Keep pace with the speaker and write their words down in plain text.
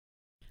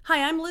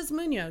Hi, I'm Liz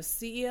Munoz,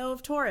 CEO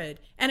of Torrid.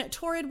 And at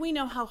Torrid, we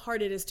know how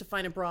hard it is to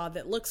find a bra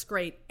that looks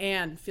great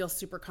and feels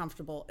super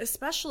comfortable,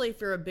 especially if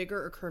you're a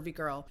bigger or curvy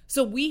girl.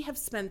 So we have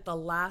spent the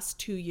last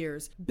 2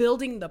 years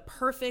building the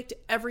perfect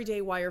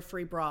everyday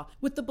wire-free bra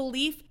with the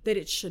belief that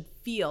it should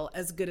feel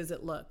as good as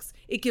it looks.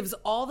 It gives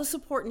all the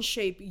support and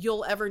shape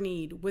you'll ever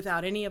need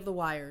without any of the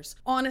wires.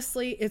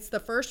 Honestly, it's the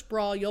first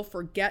bra you'll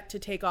forget to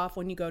take off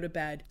when you go to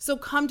bed. So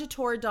come to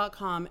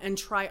Torrid.com and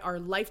try our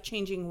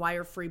life-changing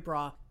wire-free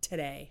bra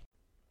today.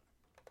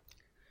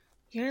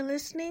 You're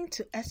listening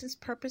to Essence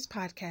Purpose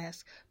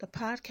Podcast, the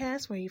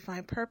podcast where you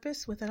find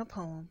purpose within a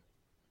poem.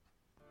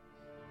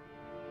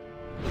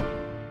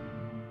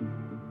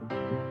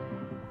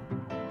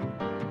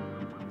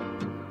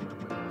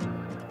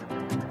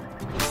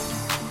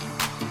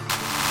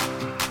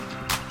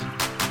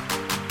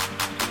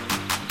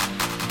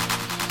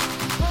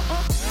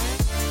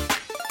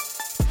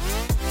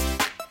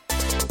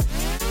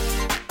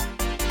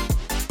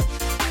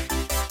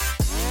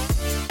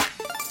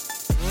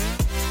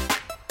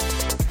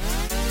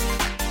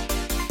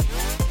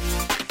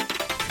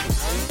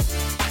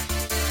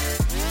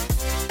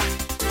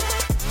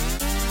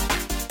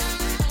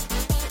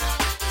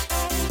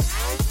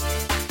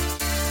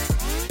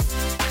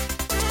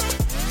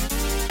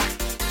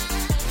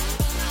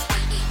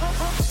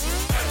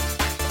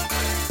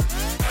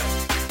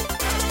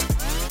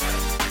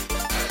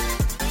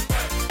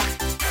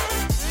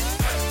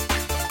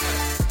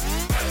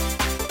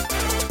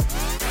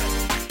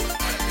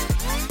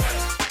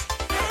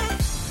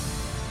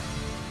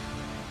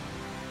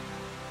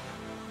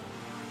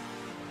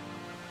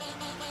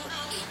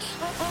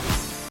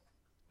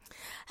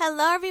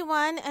 Hello,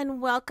 everyone,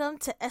 and welcome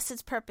to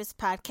Essence Purpose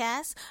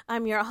Podcast.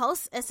 I'm your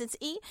host, Essence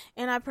E,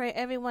 and I pray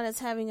everyone is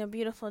having a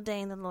beautiful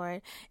day in the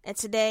Lord. And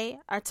today,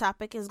 our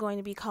topic is going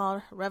to be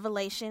called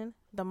Revelation,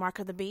 the Mark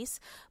of the Beast.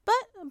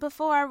 But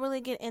before I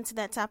really get into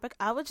that topic,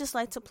 I would just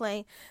like to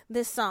play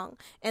this song.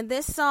 And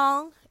this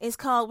song is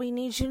called We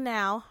Need You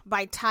Now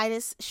by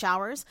Titus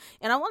Showers.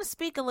 And I want to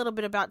speak a little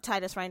bit about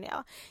Titus right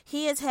now.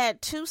 He has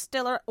had 2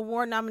 Stellar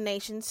Award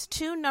nominations,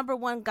 2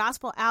 #1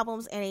 gospel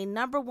albums, and a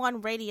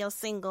 #1 radio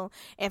single,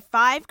 and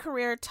 5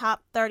 career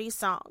top 30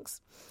 songs.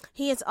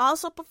 He has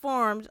also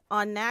performed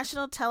on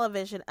national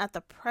television at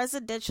the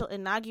presidential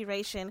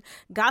inauguration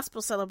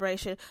gospel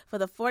celebration for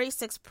the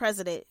 46th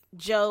president,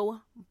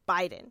 Joe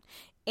Biden.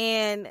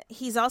 And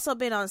he's also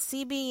been on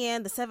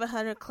CBN, the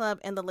 700 Club,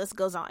 and the list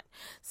goes on.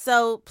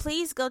 So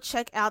please go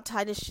check out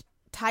Titus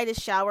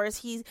Showers.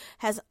 He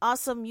has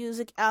awesome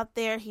music out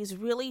there. He's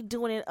really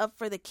doing it up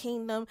for the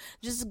kingdom.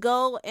 Just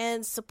go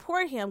and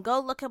support him.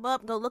 Go look him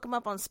up. Go look him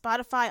up on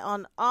Spotify,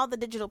 on all the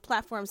digital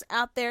platforms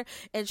out there,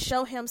 and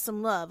show him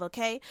some love,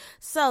 okay?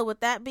 So with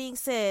that being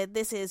said,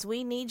 this is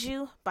We Need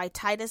You by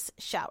Titus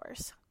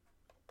Showers.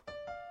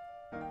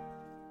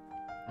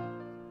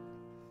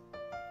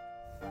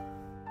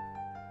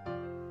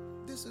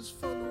 This is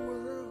for the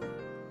world.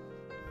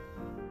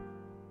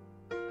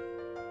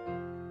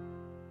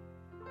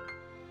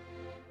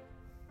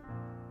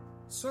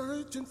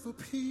 Searching for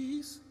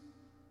peace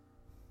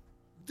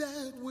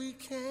that we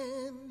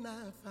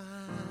cannot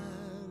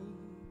find.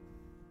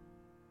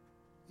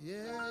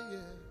 Yeah.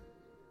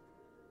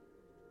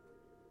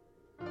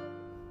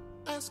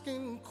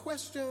 Asking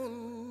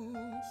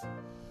questions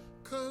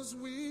 'cause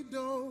we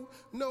don't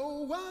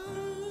know why.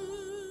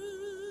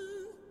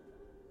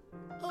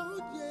 Oh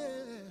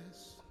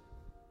yes,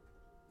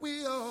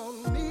 we all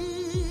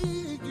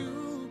need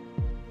you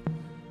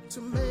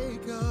to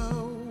make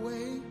a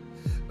way,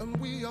 and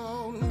we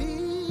all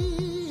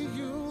need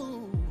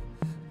you.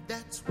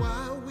 That's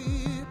why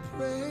we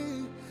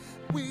pray.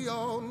 We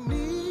all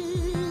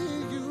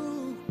need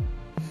you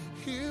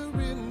here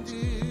in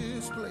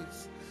this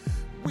place.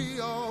 We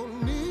all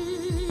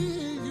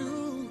need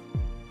you.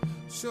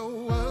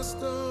 Show us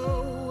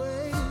the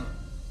way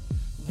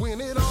when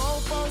it all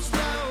falls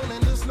down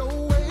and there's no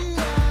way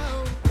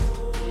out.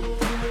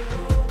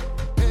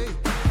 Hey,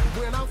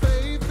 when our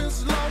faith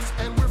is lost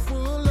and we're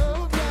full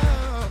of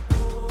doubt.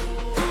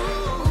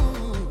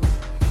 Ooh,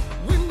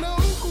 we know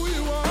who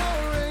you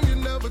are and you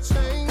never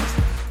change.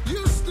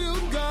 You still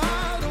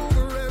God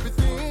over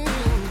everything.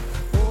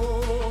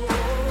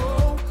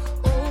 Oh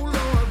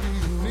Lord, we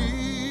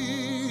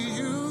need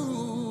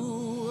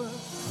you.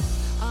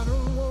 I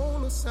don't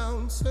want to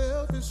sound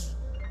selfish,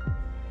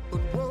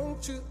 but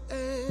won't you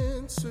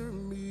answer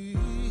me?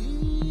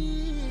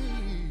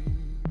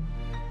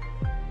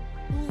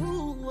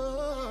 Ooh,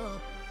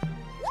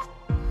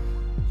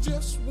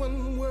 just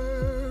one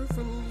word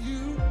from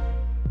you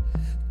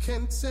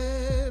can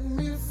set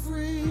me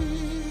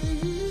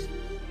free.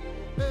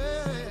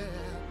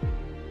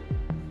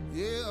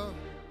 Yeah.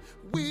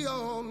 We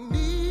all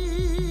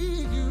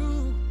need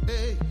you,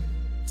 hey,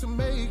 to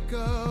make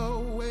a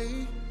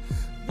way.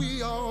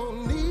 We all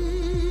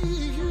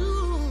need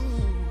you.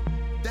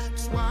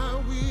 That's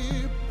why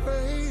we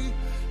pray.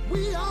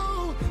 We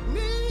all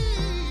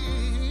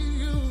need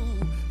you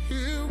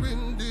here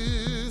in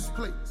this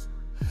place.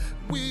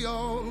 We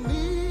all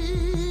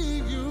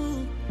need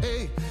you.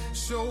 Hey,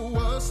 show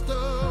us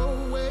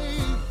the way.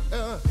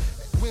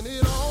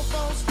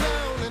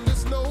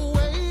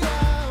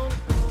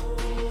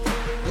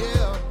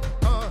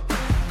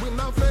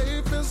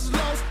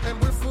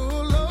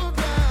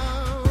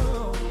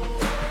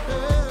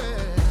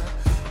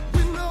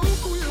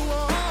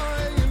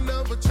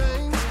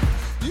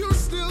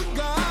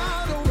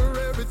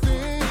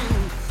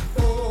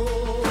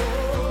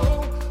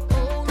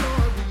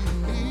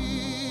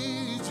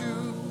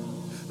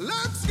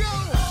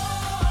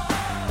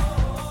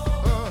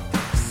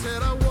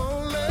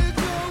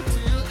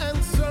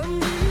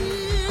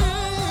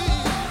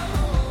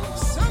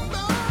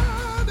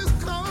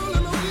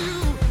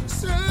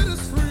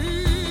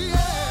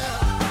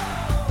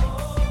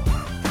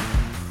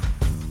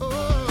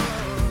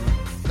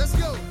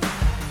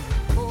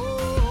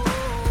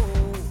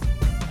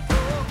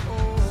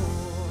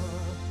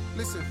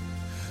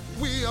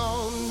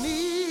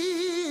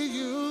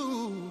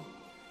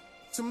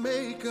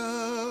 make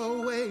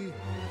a way.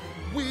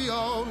 We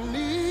all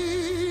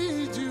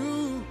need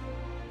you.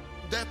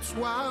 That's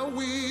why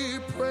we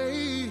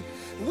pray.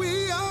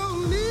 We all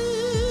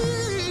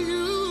need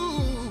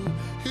you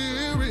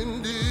here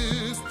in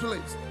this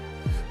place.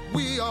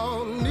 We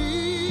all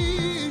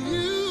need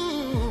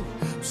you.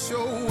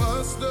 Show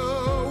us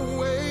the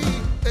way.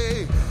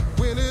 Hey,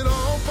 when it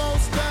all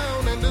falls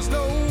down and there's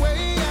no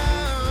way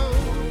out.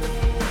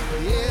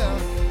 Yeah,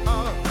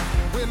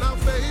 when our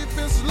faith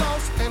is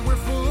lost and we're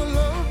full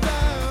of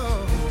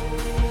doubt.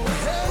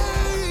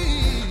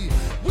 Hey,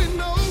 we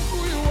know who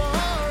you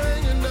are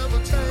and you never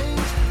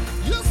change.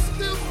 You're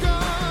still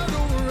God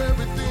over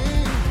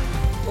everything.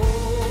 Oh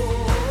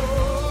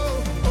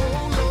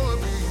Lord,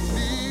 we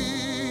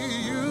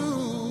need you.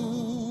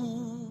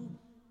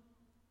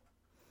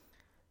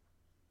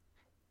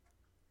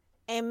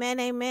 Amen,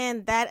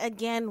 amen. That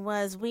again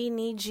was We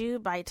Need You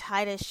by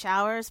Titus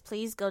Showers.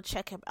 Please go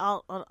check him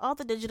out on all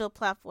the digital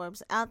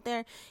platforms out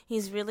there.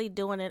 He's really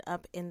doing it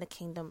up in the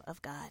kingdom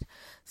of God.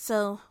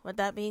 So with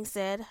that being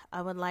said,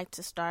 I would like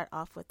to start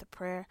off with a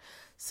prayer.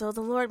 So the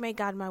Lord may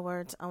guide my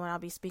words on what I'll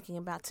be speaking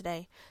about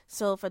today.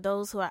 So for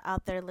those who are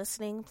out there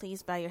listening,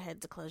 please bow your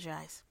heads and close your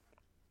eyes.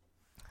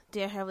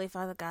 Dear Heavenly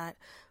Father God,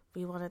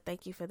 we want to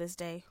thank you for this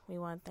day. We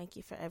want to thank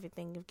you for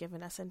everything you've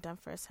given us and done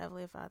for us,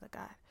 Heavenly Father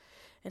God.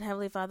 And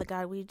Heavenly Father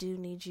God, we do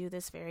need you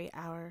this very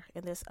hour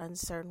in this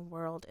uncertain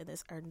world, in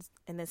this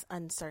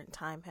uncertain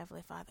time,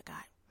 Heavenly Father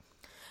God.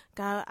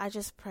 God, I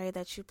just pray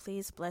that you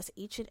please bless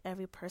each and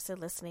every person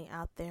listening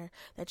out there,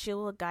 that you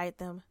will guide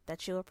them,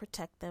 that you will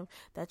protect them,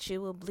 that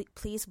you will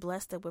please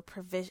bless them with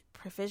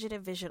provision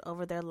and vision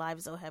over their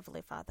lives, oh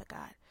Heavenly Father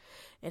God.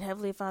 And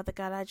Heavenly Father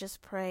God, I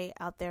just pray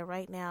out there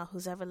right now,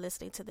 who's ever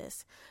listening to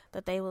this,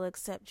 that they will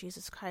accept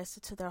Jesus Christ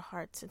into their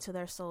hearts, into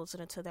their souls,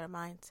 and into their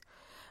minds.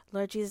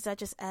 Lord Jesus, I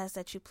just ask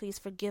that you please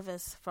forgive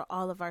us for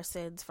all of our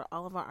sins, for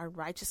all of our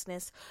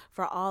unrighteousness,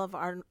 for all of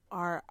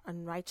our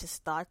unrighteous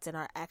thoughts and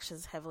our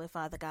actions, Heavenly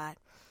Father God.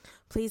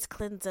 Please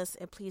cleanse us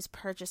and please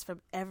purge us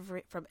from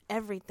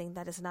everything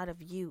that is not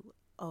of you,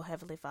 oh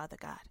Heavenly Father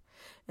God.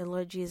 And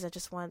Lord Jesus, I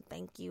just want to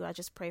thank you. I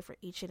just pray for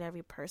each and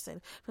every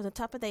person, from the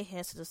top of their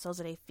heads to the soles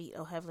of their feet,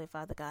 oh Heavenly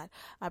Father God.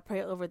 I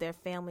pray over their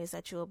families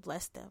that you will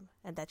bless them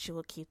and that you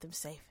will keep them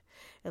safe.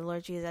 And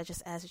Lord Jesus, I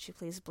just ask that you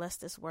please bless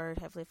this word,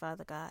 Heavenly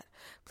Father God.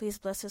 Please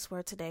bless this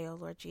word today, oh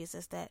Lord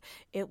Jesus, that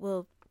it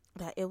will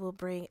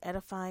bring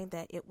edifying,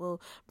 that it will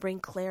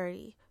bring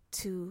clarity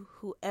to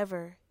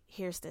whoever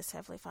hears this,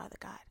 Heavenly Father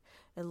God.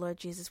 And Lord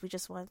Jesus, we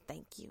just want to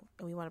thank you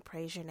and we want to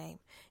praise your name.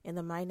 In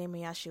the mighty name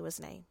of Yeshua's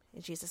name,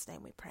 in Jesus'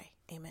 name we pray.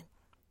 Amen.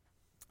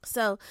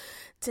 So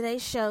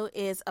today's show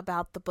is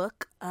about the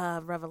book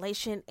of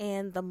Revelation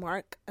and the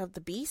mark of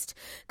the beast,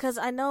 because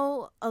I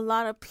know a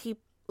lot of people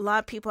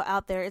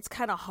out there, it's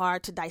kind of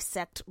hard to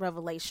dissect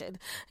Revelation.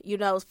 You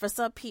know, for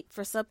some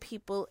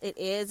people it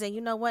is, and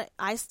you know what?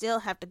 I still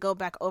have to go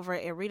back over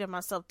it and read it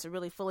myself to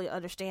really fully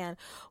understand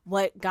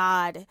what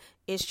God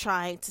is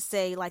trying to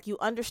say. Like, you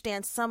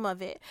understand some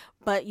of it,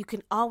 but you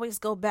can always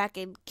go back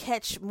and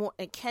catch more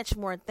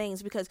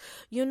things, because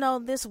you know,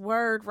 this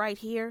word right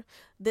here,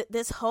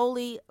 this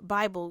holy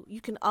Bible,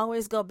 you can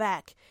always go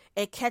back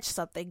and catch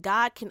something.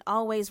 God can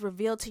always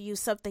reveal to you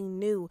something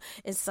new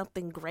and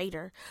something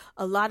greater.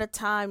 A lot of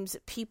times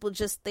people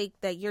just think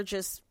that you're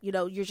just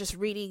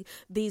reading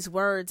these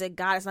words and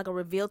God is not going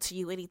to reveal to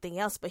you anything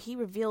else, but he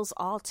reveals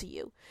all to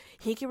you.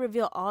 He can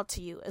reveal all to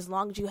you as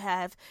long as you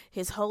have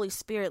his Holy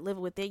Spirit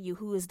living within you,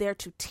 who is there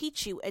to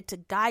teach you and to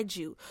guide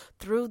you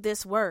through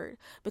this word.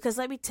 Because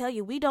let me tell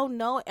you, we don't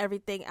know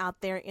everything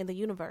out there in the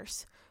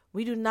universe.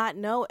 We do not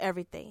know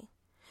everything.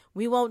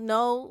 We won't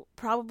know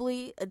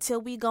probably until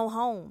we go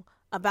home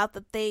about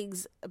the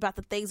things of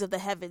the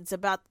heavens,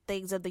 about the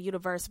things of the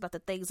universe, about the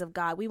things of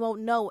God. We won't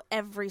know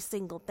every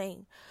single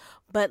thing,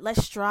 but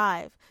let's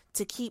strive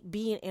to keep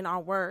being in our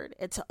word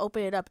and to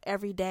open it up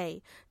every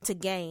day to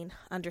gain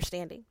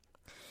understanding.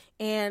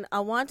 And I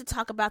wanted to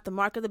talk about the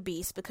mark of the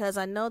beast, because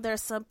I know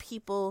there's some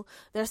people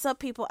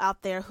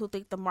out there who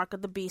think the mark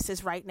of the beast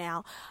is right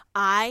now.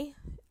 I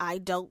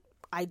don't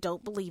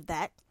believe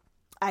that.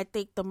 I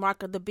think the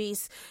mark of the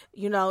beast,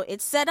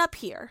 it's set up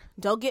here.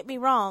 Don't get me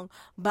wrong,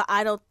 but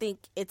I don't think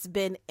it's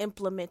been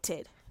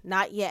implemented.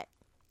 Not yet.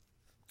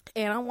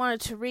 And I wanted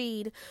to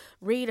read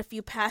a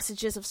few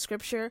passages of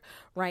scripture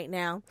right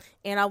now.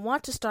 And I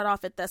want to start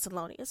off at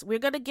Thessalonians. We're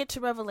going to get to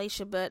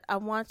Revelation, but I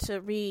want to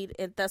read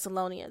in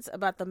Thessalonians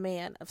about the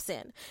man of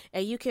sin.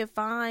 And you can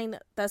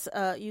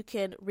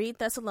read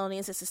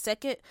Thessalonians. It's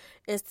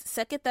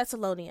Second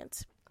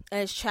Thessalonians. And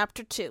it's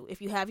chapter 2.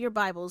 If you have your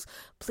Bibles,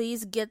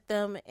 please get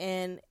them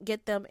and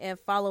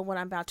follow what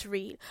I'm about to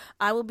read.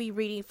 I will be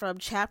reading from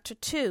chapter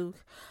 2,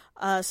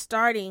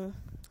 starting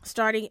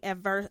at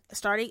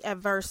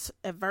verse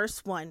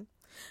 1,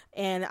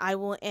 and I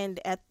will end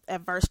at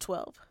verse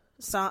 12.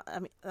 So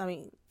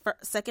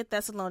Second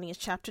Thessalonians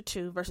chapter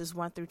 2, verses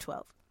 1 through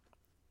 12.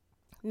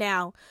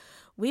 Now,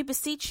 We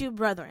beseech you,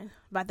 brethren,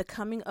 by the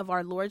coming of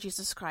our Lord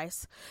Jesus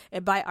Christ,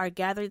 and by our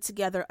gathering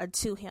together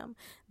unto him,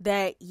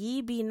 that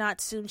ye be not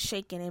soon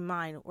shaken in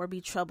mind, or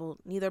be troubled,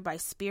 neither by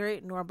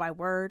spirit, nor by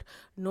word,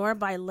 nor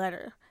by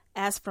letter,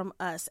 as from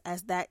us,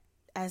 as that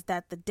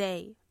the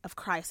day of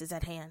Christ is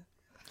at hand.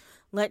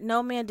 Let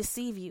no man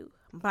deceive you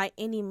by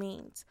any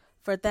means,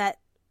 for that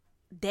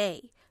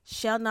day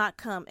shall not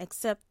come,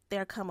 except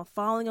there come a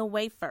falling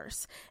away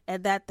first,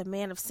 and that the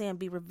man of sin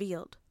be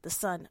revealed, the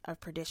son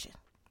of perdition,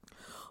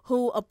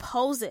 who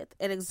opposeth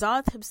and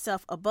exalteth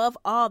himself above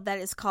all that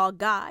is called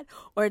God,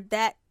 or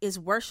that is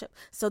worship,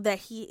 so that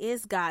he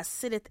is God,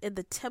 sitteth in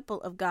the temple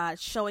of God,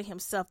 showing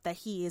himself that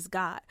he is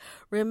God.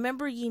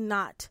 Remember ye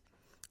not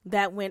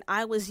that when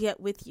I was yet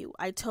with you,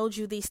 I told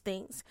you these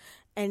things,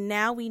 and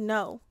now we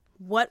know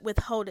what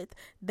withholdeth,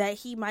 that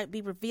he might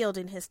be revealed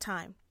in his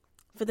time.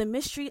 For the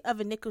mystery of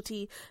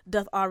iniquity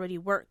doth already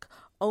work.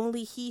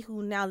 Only he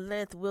who now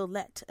letteth will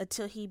let,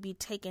 until he be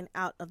taken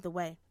out of the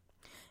way.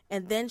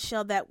 And then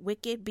shall that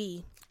wicked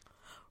be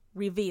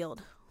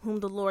revealed, whom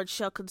the Lord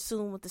shall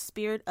consume with the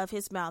spirit of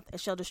his mouth, and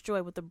shall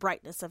destroy with the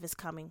brightness of his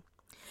coming.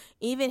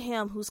 Even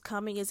him whose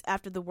coming is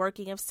after the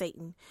working of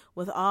Satan,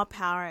 with all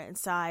power and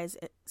signs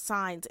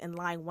and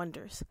lying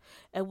wonders,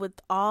 and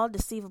with all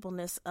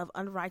deceivableness of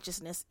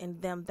unrighteousness in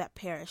them that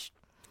perish,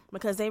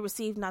 because they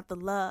receive not the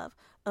love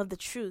of the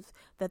truth,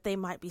 that they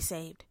might be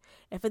saved.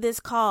 And for this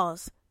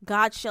cause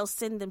God shall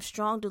send them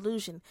strong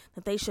delusion,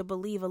 that they shall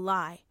believe a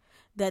lie,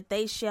 that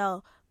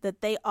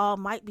they all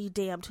might be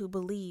damned who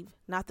believe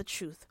not the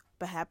truth,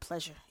 but have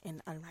pleasure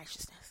in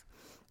unrighteousness.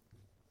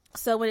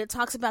 So when it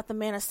talks about the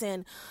man of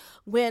sin,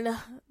 when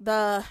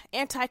the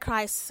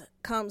Antichrist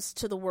comes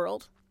to the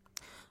world,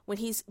 when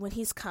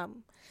he's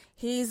come,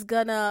 he's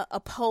gonna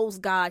oppose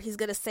God. He's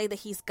gonna say that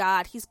he's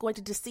God. He's going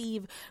to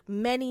deceive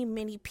many,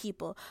 many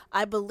people.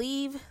 I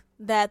believe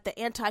that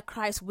the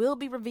Antichrist will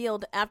be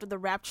revealed after the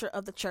rapture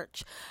of the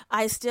church.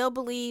 I still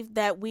believe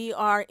that we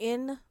are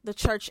in the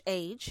church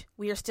age.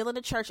 We are still in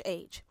the church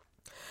age,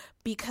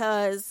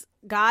 because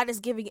God is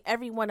giving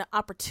everyone an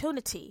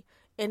opportunity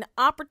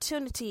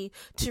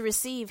to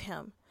receive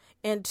him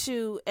and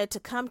to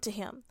come to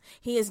him.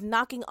 He is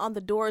knocking on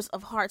the doors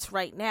of hearts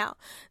right now.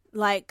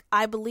 Like,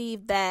 I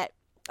believe that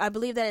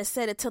it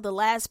said until the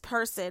last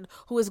person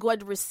who is going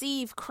to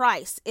receive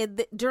Christ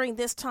during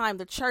this time,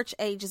 the church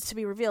age is to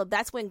be revealed.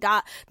 That's when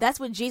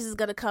Jesus is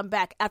going to come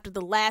back, after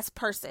the last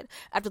person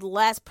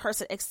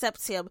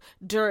accepts him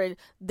during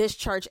this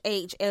church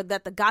age, and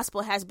that the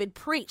gospel has been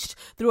preached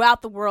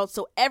throughout the world.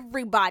 So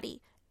everyone,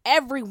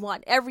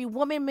 every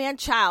woman, man,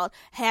 child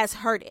has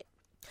heard it.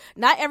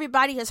 Not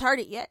everybody has heard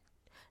it yet.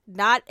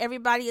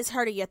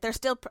 There's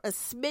still a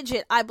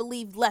smidgen, I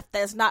believe, left that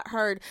has not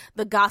heard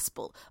the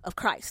gospel of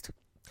Christ.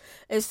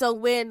 And so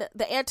when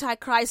the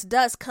Antichrist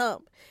does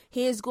come,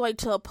 he is going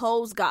to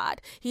oppose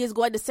God. He is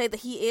going to say that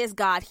he is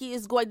God. He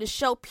is going to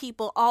show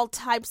people all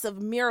types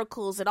of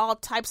miracles and all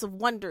types of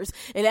wonders,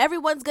 and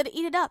everyone's going to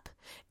eat it up.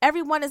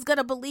 Everyone is going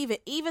to believe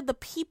it. Even the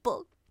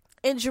people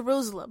in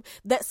Jerusalem,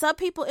 that some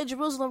people in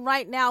Jerusalem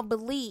right now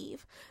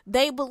believe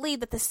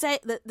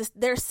that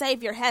their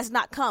Savior has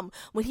not come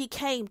when he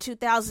came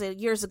 2,000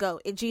 years ago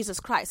in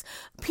Jesus Christ.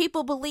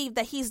 People believe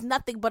that he's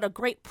nothing but a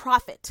great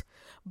prophet,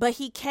 but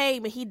he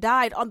came and he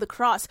died on the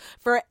cross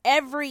for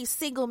every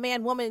single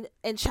man, woman,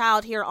 and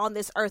child here on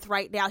this earth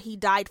right now. He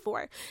died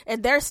for,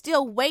 and they're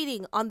still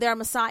waiting on their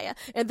Messiah.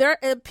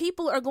 And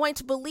people are going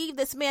to believe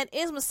this man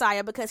is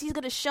Messiah because he's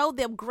going to show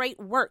them great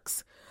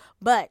works.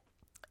 But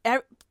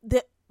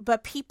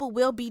people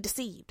will be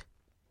deceived.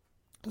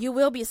 You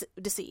will be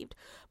deceived,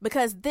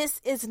 because this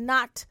is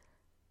not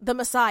the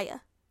Messiah.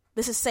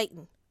 This is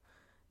Satan.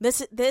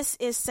 This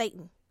is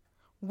Satan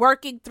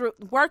working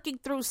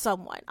through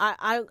someone.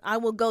 I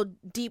will go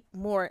deep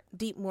more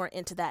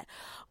into that.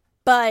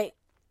 But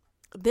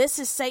this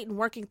is Satan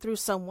working through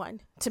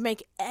someone to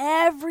make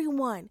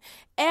everyone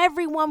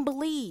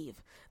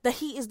believe that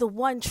he is the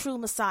one true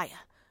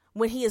Messiah,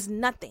 when he is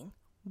nothing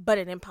but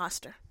an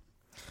imposter.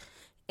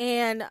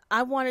 And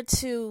I wanted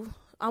to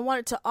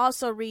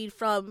also read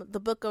from the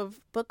book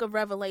of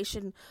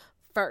Revelation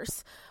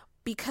first,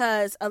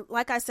 because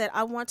like I said,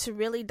 I want to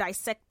really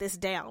dissect this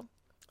down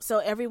so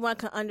everyone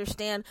can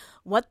understand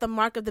what the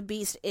mark of the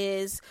beast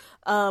is,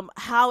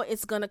 how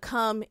it's going to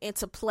come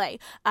into play.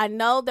 I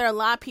know there are a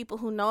lot of people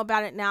who know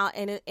about it now,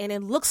 and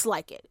it looks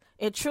like it.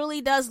 It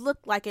truly does look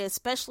like it,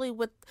 especially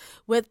with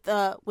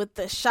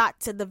the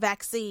shots and the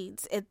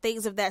vaccines and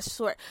things of that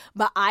sort.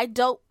 But I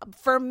don't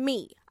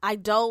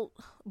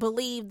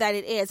believe that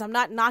it is. I'm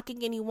not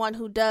knocking anyone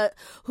who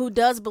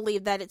does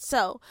believe that it's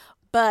so,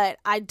 but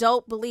I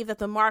don't believe that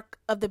the mark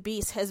of the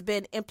beast has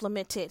been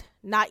implemented.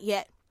 Not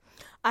yet.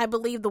 I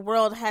believe the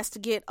world has to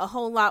get a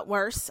whole lot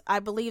worse. I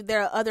believe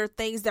there are other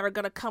things that are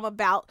going to come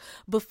about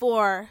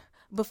before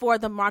before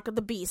the mark of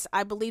the beast.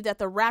 I believe that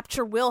the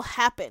rapture will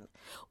happen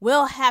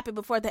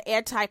before the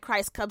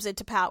Antichrist comes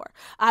into power.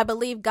 I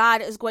believe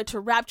God is going to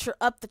rapture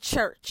up the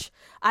church.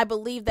 I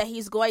believe that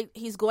he's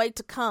going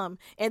to come,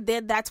 and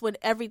then that's when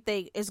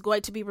everything is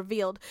going to be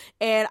revealed.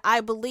 And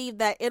I believe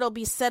that it'll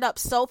be set up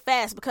so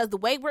fast, because the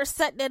way we're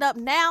setting it up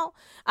now,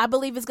 I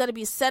believe it's going to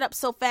be set up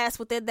so fast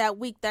within that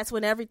week. That's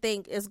when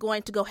everything is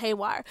going to go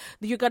haywire.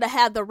 You're going to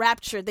have the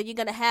rapture, then you're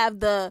going to have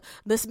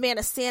this man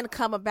of sin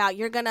come about.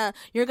 You're going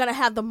to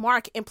have the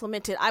mark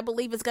implemented. I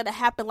believe it's going to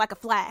happen like a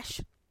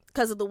flash,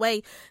 because of the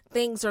way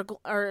things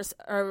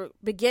are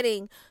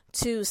beginning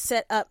to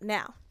set up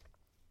now.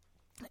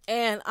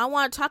 And I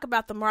want to talk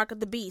about the mark of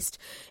the beast,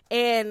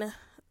 and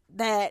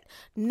that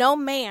no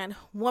man,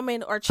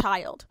 woman, or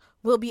child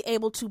will be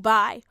able to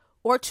buy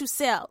or to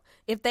sell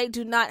if they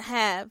do not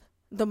have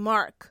the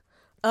mark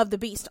of the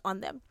beast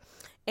on them.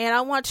 And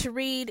I want to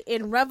read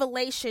in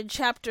Revelation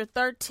chapter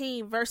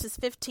 13, verses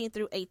 15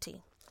 through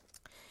 18.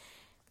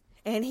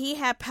 And he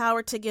had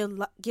power to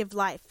give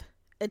life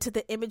into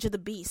the image of the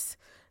beast,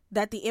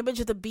 that the image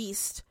of the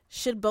beast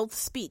should both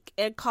speak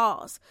and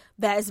cause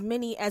that as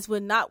many as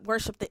would not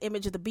worship the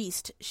image of the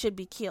beast should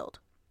be killed.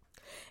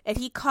 And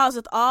he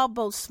causeth all,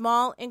 both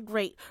small and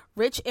great,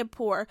 rich and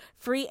poor,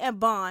 free and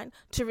bond,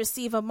 to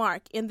receive a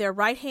mark in their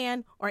right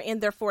hand or in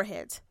their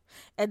foreheads,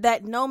 and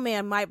that no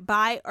man might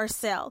buy or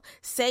sell,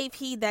 save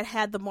he that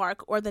had the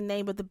mark, or the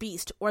name of the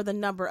beast, or the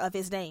number of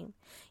his name.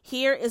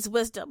 Here is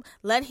wisdom.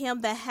 Let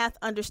him that hath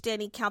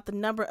understanding count the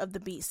number of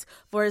the beast,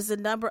 for it is the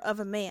number of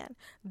a man,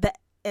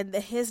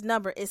 his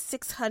number is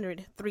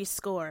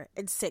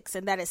 666,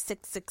 and that is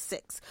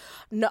 666.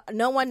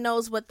 No one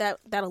knows what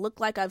that'll look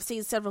like. I've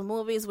seen several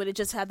movies where it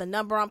just had the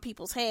number on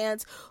people's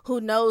hands.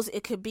 Who knows?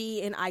 It could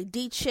be an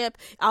ID chip.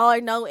 All I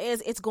know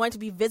is it's going to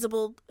be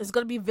visible. It's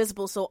going to be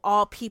visible so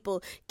all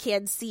people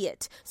can see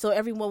it. So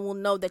everyone will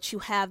know that you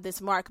have this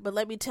mark. But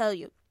let me tell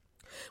you,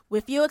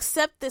 if you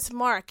accept this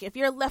mark, if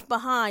you're left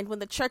behind when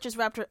the church is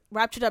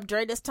raptured up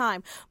during this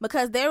time,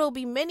 because there will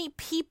be many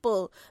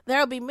people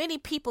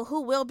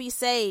who will be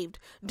saved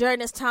during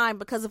this time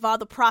because of all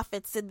the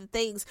prophets and the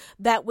things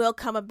that will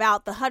come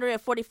about, the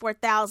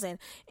 144,000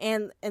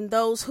 and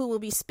those who will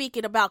be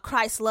speaking about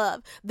Christ's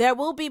love. There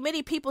will be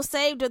many people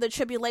saved during the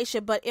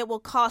tribulation, but it will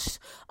cost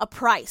a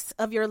price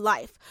of your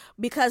life,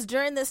 because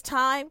during this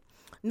time,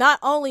 not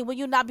only will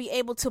you not be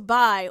able to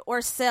buy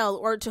or sell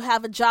or to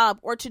have a job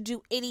or to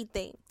do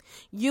anything,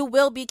 you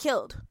will be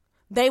killed.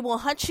 They will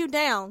hunt you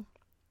down.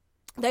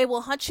 And they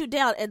will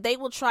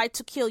try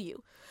to kill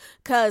you,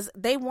 because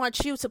they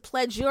want you to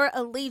pledge your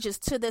allegiance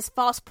to this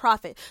false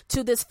prophet,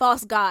 to this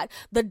false God.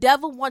 The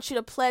devil wants you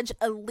to pledge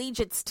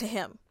allegiance to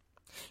him.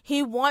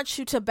 He wants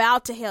you to bow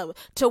to him,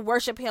 to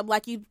worship him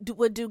like you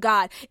would do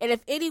God. And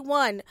if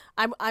anyone,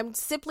 I'm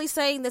simply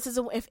saying this,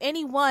 if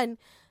anyone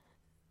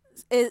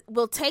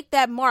will take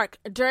that mark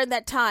during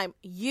that time,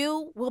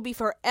 you will be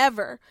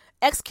forever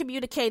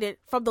excommunicated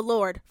from the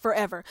Lord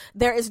forever.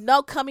 There is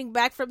no coming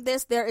back from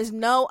this. There is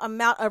no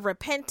amount of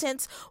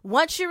repentance.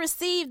 Once you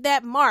receive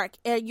that mark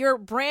and you're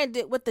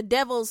branded with the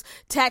devil's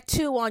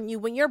tattoo on you,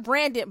 when you're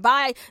branded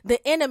by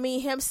the enemy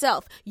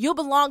himself, you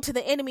belong to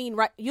the enemy.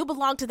 You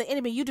belong to the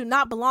enemy. You do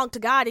not belong to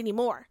God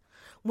anymore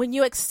when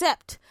you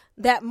accept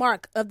that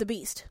mark of the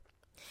beast.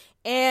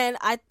 And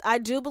I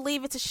do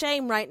believe it's a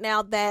shame right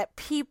now that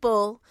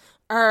people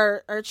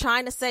are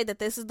trying to say that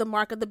this is the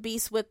mark of the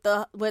beast with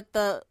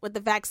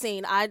the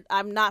vaccine.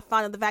 I'm not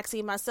fond of the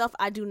vaccine myself.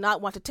 I do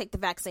not want to take the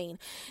vaccine.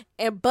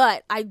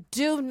 But I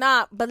do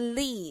not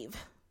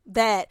believe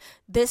that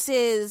this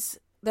is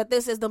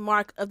the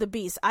mark of the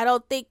beast. I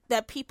don't think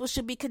that people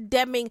should be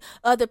condemning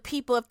other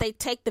people if they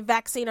take the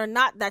vaccine or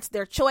not. That's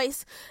their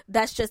choice.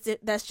 That's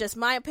just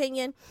my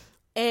opinion.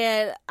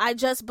 And I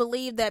just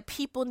believe that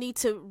people need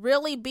to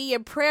really be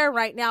in prayer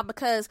right now,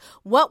 because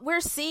what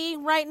we're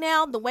seeing right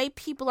now, the way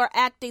people are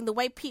acting, the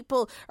way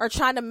people are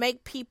trying to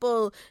make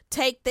people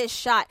take this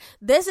shot,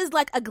 this is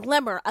like a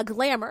glamour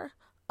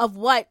of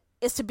what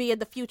is to be in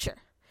the future.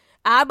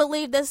 I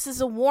believe this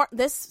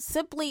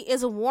simply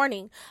is a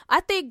warning.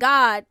 I think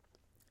God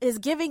is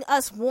giving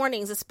us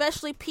warnings,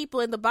 especially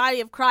people in the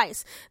body of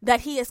Christ, that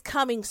he is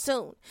coming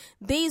soon.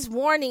 These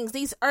warnings,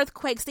 these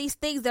earthquakes, these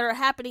things that are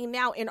happening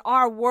now in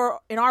our world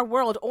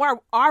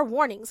are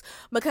warnings,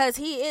 because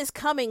he is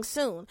coming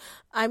soon.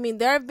 I mean,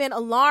 there have been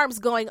alarms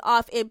going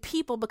off in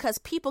people, because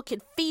people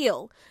can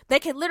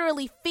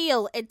literally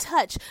feel and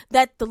touch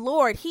that the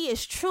Lord, he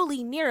is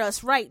truly near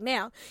us right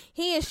now.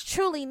 He is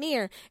truly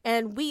near,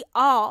 and we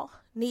all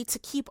need to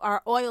keep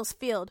our oils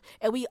filled,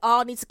 and we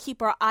all need to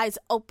keep our eyes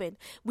open.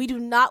 We do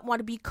not want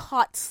to be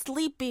caught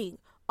sleeping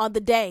on the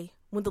day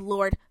when the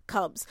Lord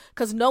comes,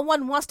 because no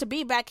one wants to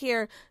be back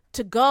here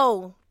to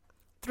go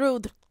through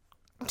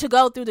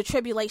the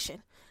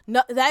tribulation.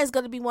 No, that is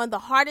going to be one of the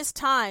hardest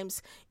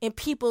times in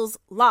people's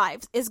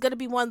lives. It's going to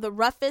be one of the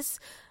roughest.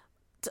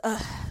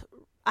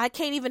 I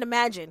can't even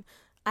imagine.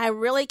 I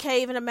really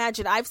can't even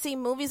imagine. I've seen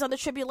movies on the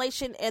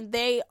tribulation, and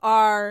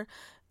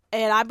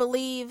I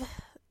believe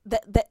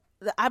that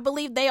I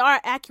believe they are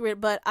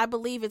accurate, but I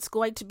believe it's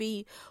going to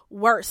be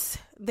worse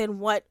than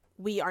what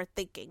we are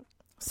thinking.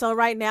 So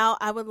right now,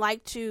 I would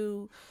like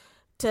to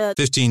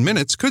 15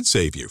 minutes could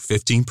save you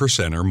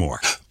 15% or more.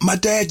 My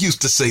dad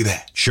used to say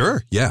that.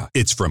 Sure, yeah.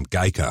 It's from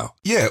Geico.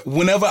 Yeah,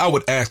 whenever I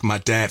would ask my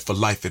dad for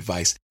life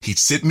advice, he'd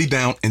sit me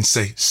down and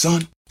say,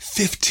 son,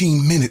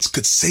 15 minutes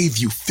could save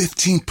you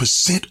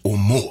 15% or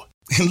more.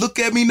 And look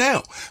at me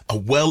now, a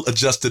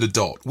well-adjusted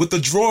adult with a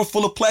drawer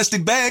full of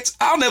plastic bags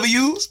I'll never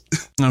use.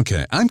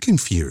 Okay, I'm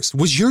confused.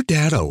 Was your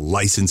dad a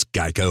licensed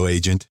Geico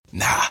agent?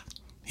 Nah,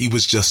 he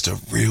was just a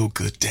real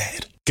good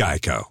dad.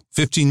 Geico.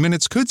 15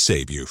 minutes could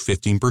save you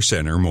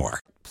 15% or more.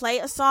 play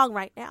a song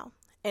right now.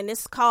 And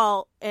this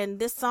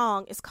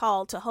song is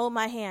called To Hold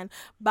My Hand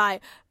by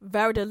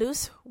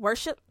Verdelus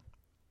Worship.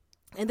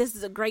 And this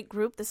is a great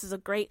group. This is a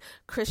great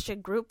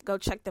Christian group. Go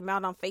check them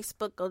out on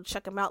Facebook. Go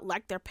check them out.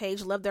 Like their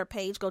page. Love their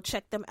page. Go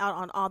check them out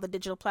on all the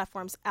digital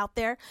platforms out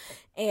there.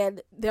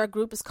 And their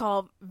group is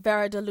called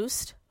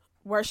Verdelus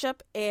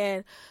Worship.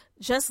 And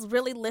just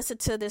really listen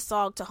to this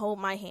song, To Hold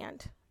My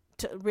Hand.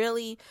 To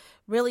really,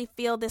 really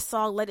feel this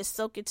song. Let it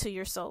soak into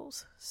your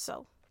souls.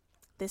 So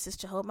this is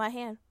To Hold My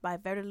Hand by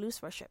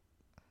Verdelus Worship.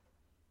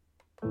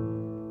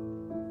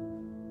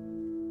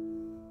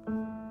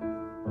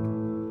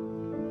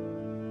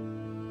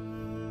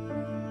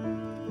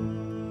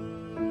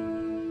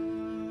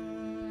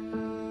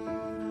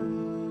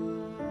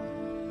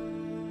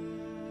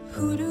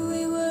 Who do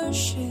we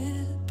worship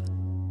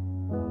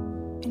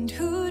and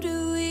who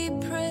do we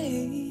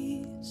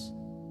praise?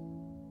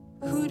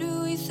 Who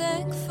do we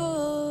thank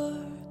for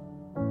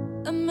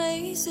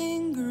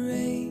amazing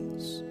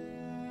grace?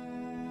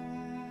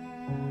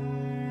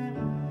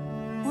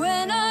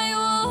 When I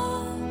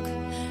walk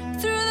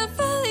through the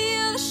valley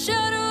of the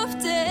shadow of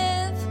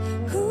death,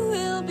 who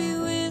will be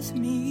with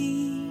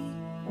me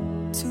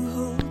to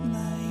hold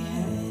my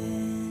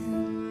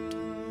hand?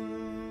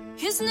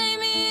 His name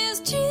is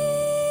Jesus.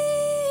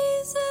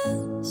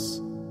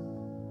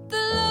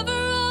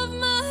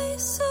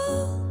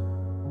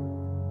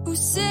 Who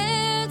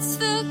sets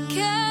the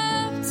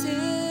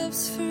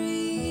captives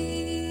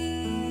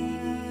free?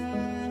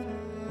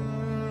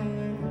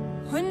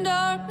 When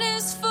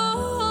darkness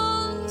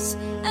falls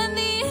and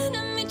the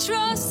enemy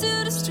tries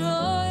to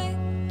destroy,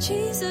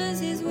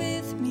 Jesus is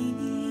with me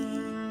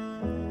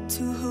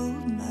to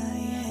hold my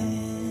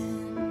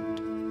hand.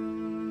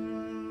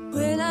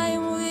 When I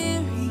am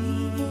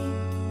weary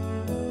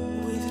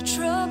with a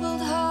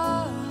troubled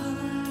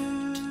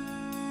heart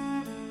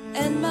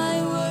and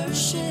my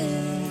worship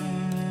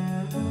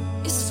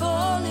is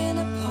falling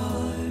apart,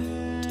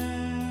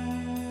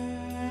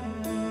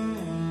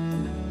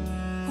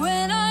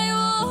 when I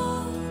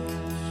walk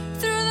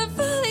through the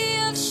valley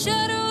of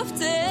shadow of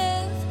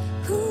death,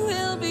 who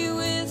will be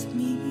with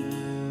me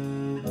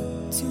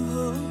to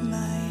hold my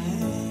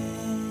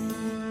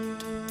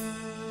hand?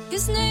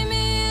 His name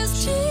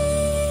is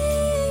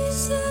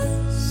Jesus,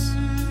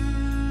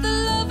 the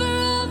lover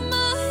of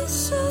my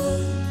soul,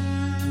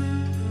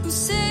 who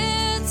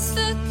sets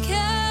the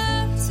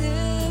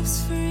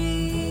captives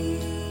free.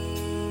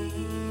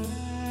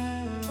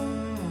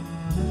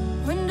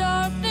 When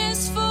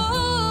darkness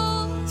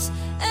falls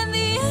and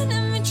the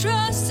enemy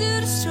tries to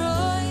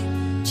destroy,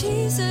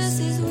 Jesus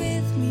is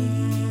with me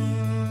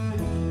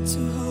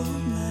to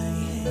hold my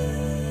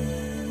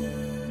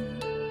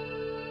hand.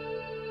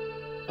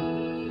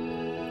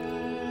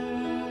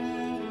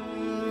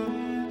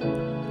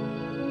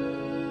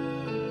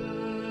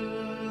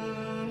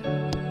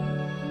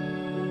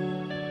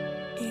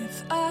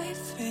 If I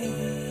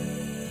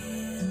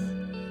fail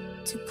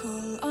to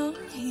call on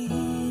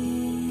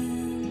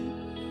Him,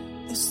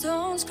 the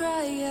stones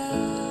cry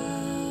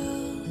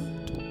out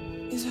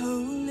His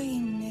holy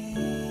name.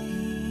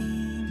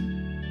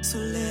 So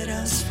let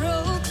us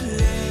proclaim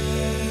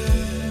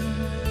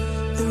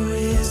the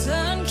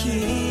risen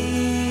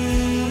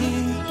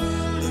King,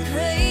 the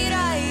great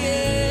I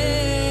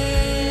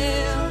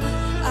am,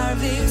 our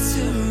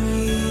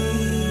victory.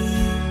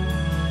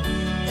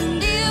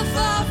 And if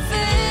I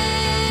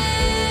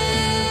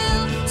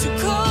fail to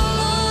call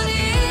on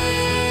Him,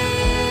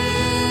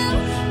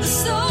 the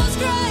stones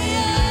cry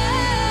out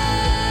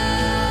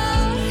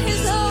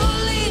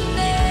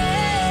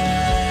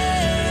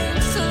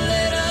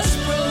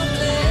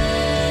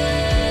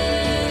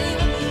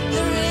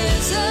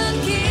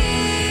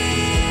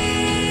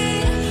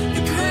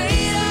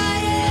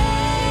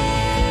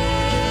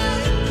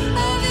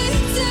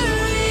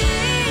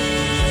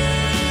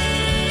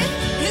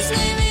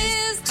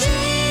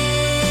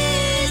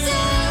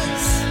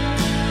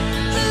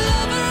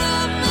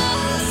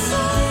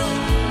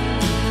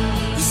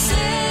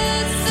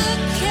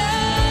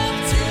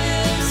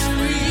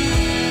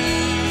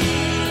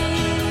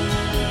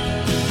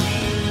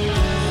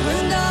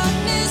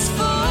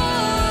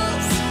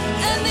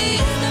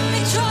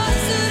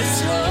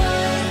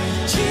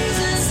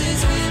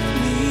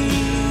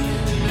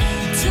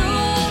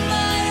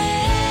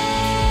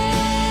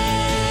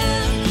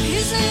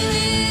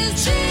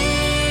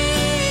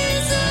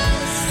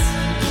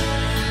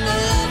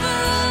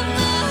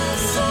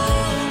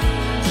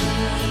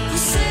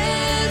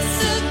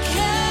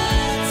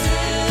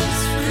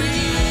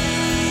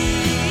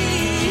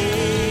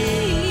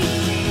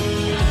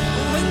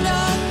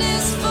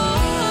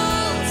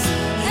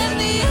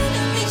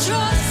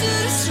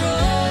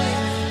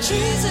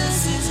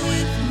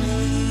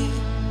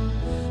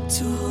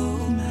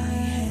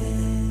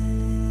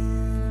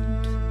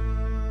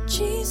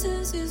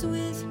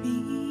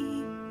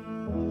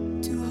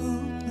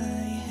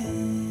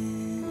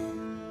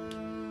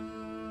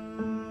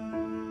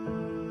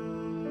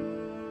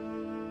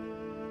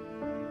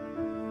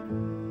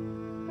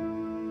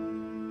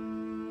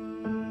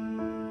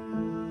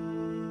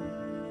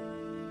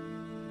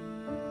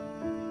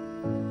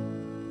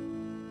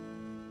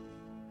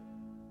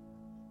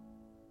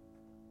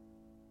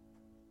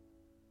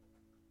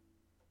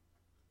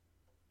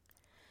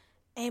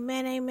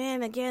Amen,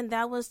 amen. Again,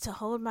 that was To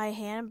Hold My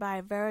Hand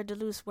by Vera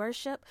DeLuce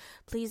Worship.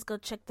 Please go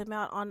check them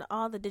out on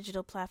all the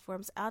digital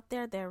platforms out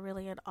there. They're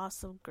really an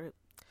awesome group.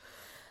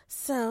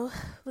 So,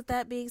 with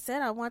that being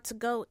said, I want to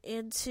go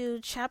into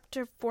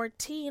chapter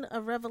 14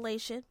 of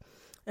Revelation,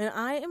 and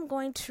I am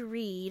going to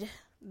read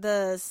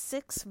the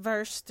 6th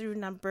verse through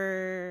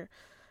number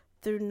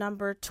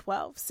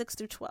 12, 6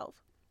 through 12.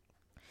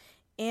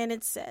 And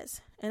it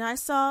says, "And I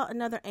saw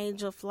another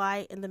angel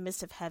fly in the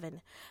midst of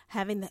heaven,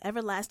 having the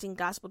everlasting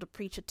gospel to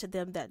preach it to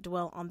them that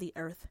dwell on the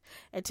earth,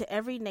 and to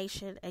every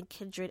nation and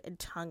kindred and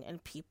tongue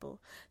and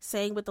people,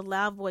 saying with a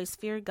loud voice,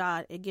 Fear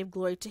God, and give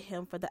glory to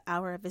him, for the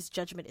hour of his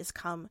judgment is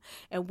come,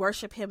 and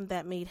worship him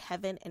that made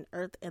heaven and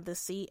earth and the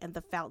sea and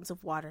the fountains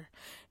of water.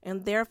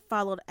 And there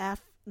followed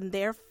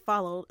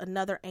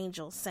another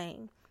angel,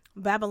 saying,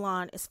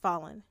 Babylon is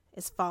fallen,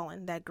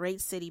 that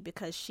great city,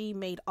 because she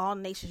made all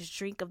nations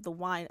drink of the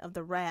wine of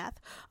the wrath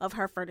of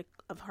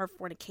her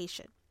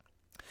fornication.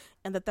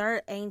 And the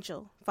third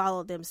angel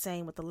followed them,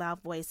 saying with a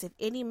loud voice, If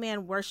any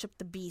man worship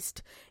the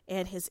beast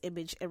and his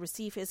image, and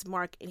receive his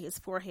mark in his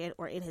forehead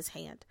or in his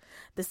hand,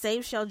 the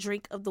same shall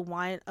drink of the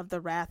wine of the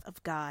wrath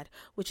of God,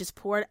 which is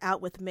poured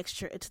out with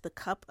mixture into the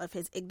cup of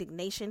his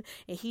indignation,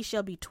 and he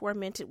shall be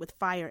tormented with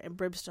fire and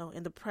brimstone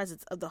in the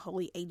presence of the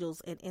holy angels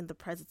and in the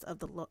presence of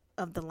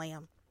the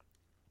Lamb.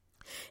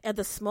 And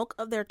the smoke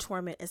of their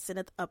torment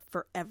ascendeth up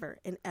forever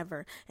and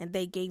ever, and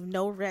they gave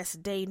no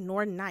rest day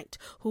nor night,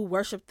 who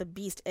worship the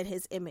beast and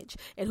his image,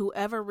 and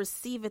whoever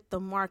receiveth the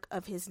mark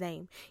of his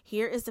name.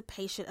 Here is the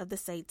patient of the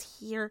saints.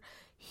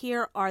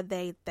 Here are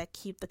they that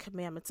keep the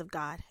commandments of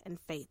God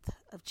and faith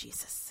of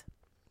Jesus."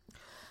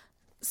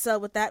 So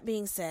with that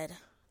being said,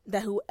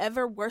 that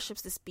whoever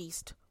worships this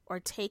beast or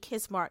take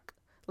his mark,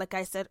 like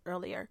I said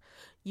earlier,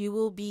 you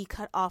will be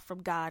cut off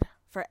from God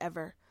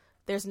forever.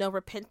 There's no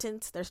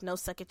repentance. There's no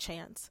second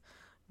chance.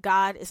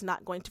 God is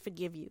not going to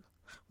forgive you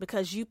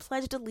because you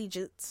pledged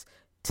allegiance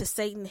to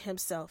Satan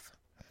himself.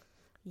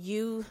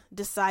 You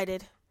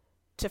decided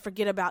to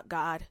forget about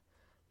God.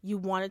 You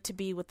wanted to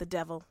be with the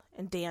devil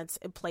and dance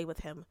and play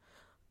with him.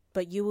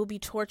 But you will be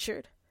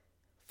tortured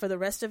for the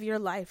rest of your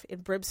life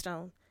in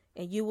brimstone,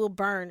 and you will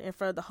burn in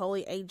front of the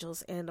holy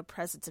angels and in the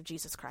presence of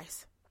Jesus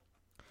Christ.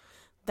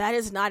 That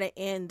is not an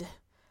end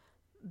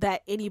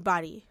that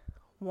anybody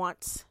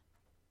wants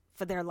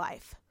for their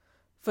life,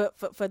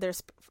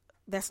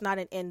 that's not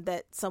an end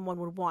that someone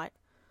would want.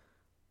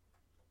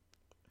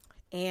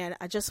 And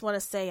I just want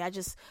to say, I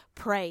just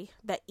pray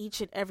that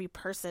each and every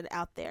person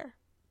out there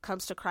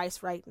comes to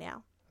Christ right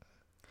now,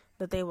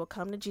 that they will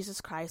come to Jesus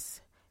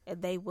Christ,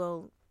 and they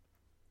will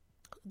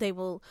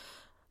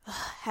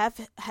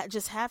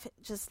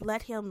just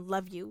let him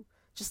love you.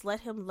 Just let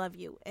him love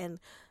you, and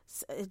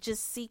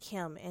just seek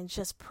him and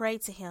just pray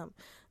to him.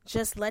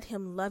 Just let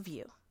him love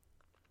you.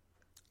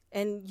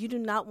 And you do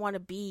not want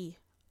to be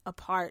a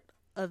part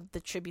of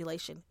the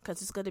tribulation,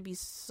 because it's going to be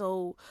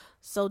so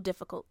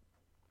difficult.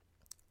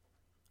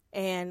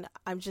 And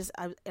I'm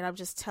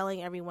just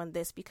telling everyone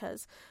this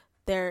because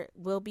there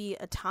will be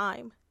a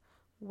time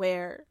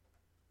where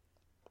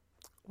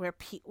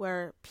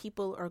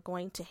people are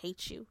going to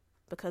hate you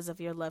because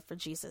of your love for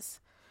Jesus.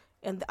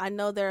 And I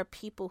know there are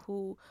people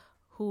who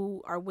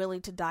are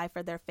willing to die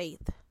for their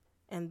faith,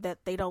 and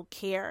that they don't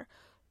care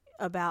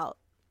about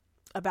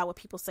what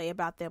people say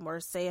about them, or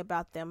say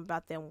about them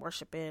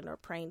worshiping or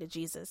praying to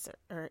Jesus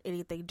or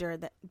anything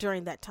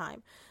during that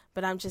time.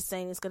 But I'm just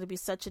saying, it's going to be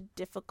such a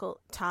difficult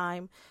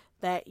time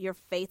that your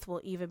faith will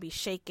even be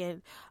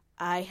shaken.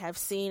 I have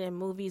seen in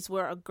movies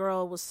where a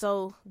girl was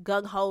so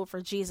gung-ho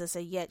for Jesus,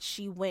 and yet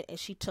she went and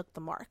she took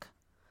the mark.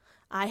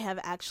 I have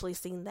actually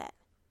seen that.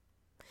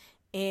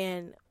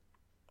 And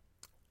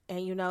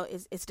you know,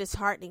 it's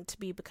disheartening to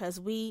me, because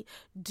we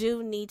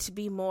do need to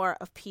be more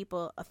of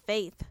people of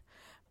faith.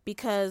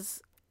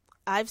 Because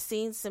I've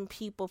seen some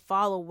people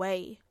fall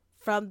away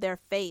from their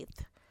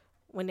faith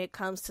when it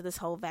comes to this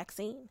whole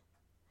vaccine.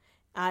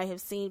 I have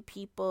seen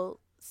people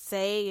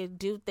say and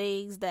do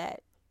things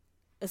that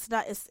it's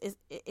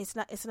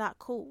not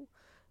cool.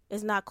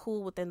 It's not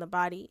cool within the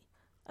body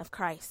of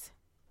Christ.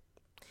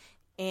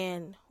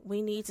 And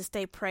we need to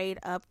stay prayed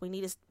up. We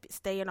need to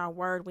stay in our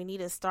word. We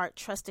need to start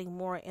trusting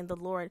more in the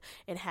Lord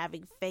and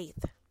having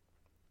faith.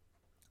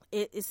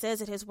 It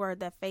says in his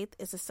word that faith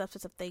is the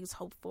substance of things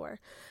hoped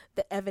for,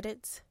 the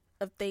evidence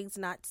of things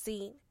not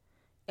seen.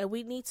 And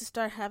we need to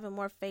start having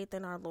more faith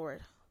in our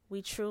Lord.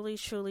 We truly,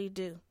 truly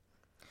do.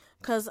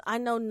 Because I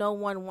know no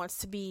one wants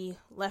to be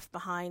left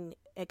behind.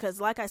 Because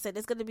like I said,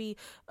 it's going to be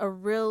a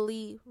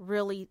really,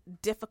 really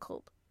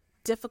difficult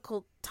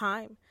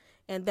time.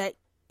 And that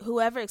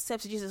whoever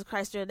accepts Jesus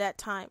Christ during that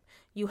time,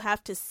 you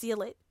have to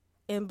seal it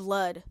in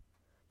blood.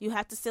 You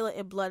have to seal it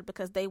in blood,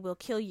 because they will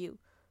kill you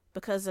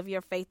because of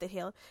your faith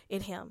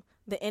in him.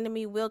 The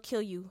enemy will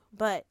kill you,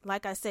 but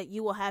like I said,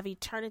 you will have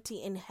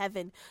eternity in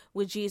heaven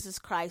with Jesus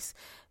Christ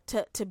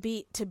to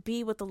be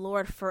with the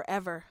Lord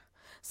forever.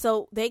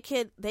 So they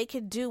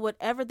could do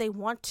whatever they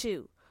want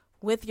to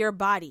with your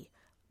body,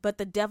 but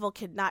the devil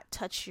cannot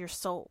touch your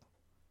soul.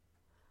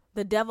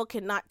 The devil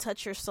cannot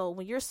touch your soul.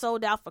 When you're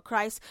sold out for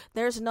Christ,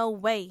 there's no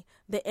way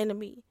the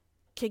enemy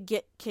can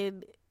get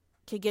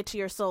to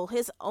your soul.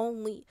 His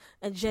only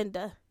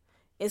agenda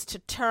is to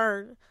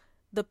turn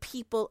the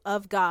people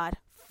of God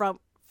from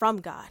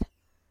God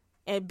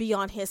and be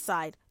on his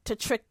side, to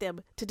trick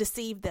them, to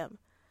deceive them,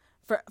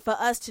 for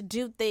us to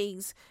do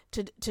things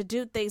to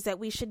do things that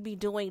we should be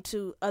doing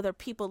to other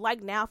people.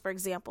 Like now, for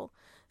example,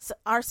 so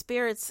our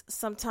spirits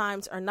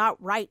sometimes are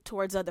not right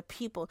towards other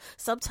people.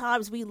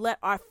 Sometimes we let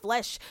our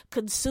flesh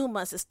consume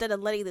us instead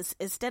of letting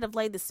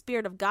the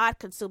Spirit of God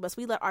consume us.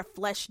 We let our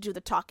flesh do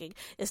the talking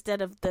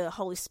instead of the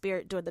Holy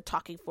Spirit doing the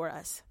talking for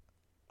us.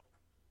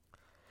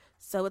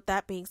 So with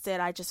that being said,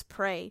 I just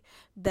pray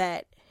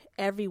that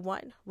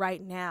everyone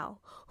right now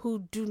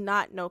who do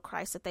not know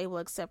Christ, that they will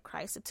accept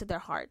Christ into their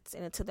hearts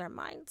and into their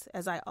minds,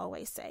 as I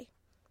always say.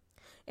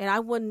 And I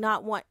would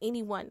not want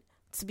anyone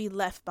to be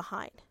left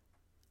behind.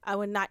 I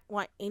would not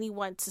want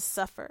anyone to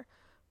suffer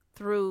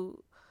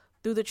through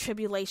the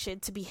tribulation,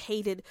 to be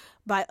hated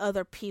by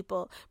other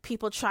people.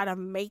 People try to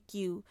make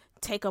you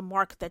take a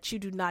mark that you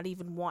do not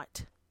even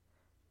want.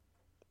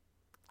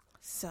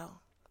 So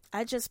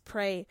I just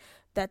pray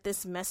that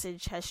this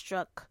message has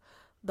struck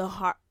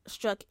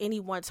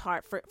anyone's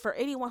heart. For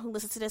anyone who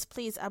listens to this,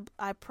 please,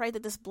 I pray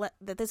that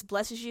this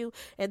blesses you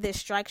and this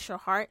strikes your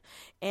heart,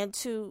 and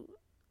to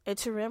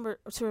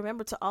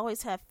remember to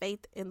always have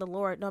faith in the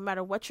Lord, no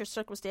matter what your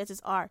circumstances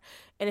are.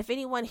 And if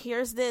anyone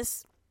hears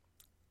this,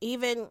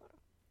 even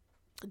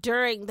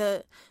during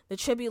the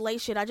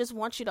tribulation, I just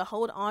want you to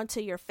hold on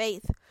to your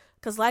faith,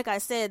 because like I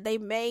said, they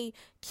may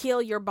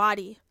kill your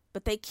body,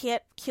 but they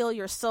can't kill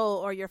your soul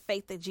or your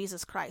faith in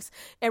Jesus Christ.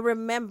 And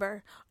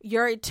remember,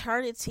 your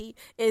eternity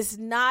is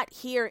not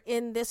here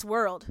in this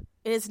world.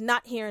 It is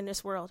not here in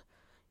this world.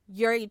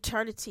 Your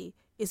eternity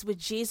is with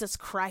Jesus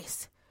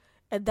Christ.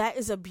 And that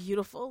is a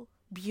beautiful,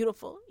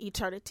 beautiful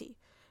eternity.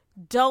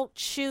 Don't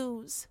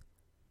choose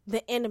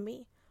the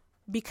enemy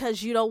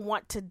because you don't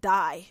want to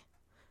die.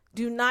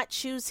 Do not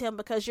choose him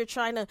because you're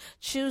trying to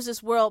choose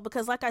this world.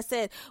 Because like I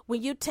said,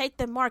 when you take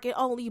the mark, it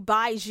only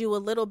buys you a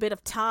little bit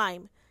of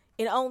time.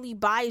 It only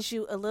buys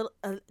you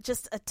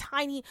just a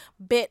tiny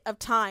bit of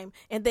time.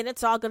 And then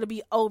it's all going to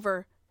be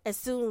over as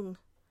soon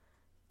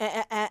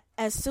as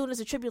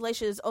the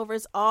tribulation is over.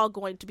 It's all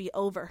going to be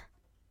over.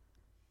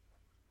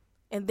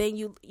 And then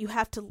you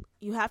have to,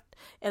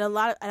 and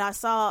I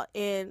saw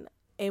in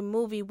a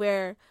movie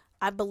where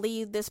I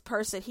believe this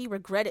person, he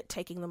regretted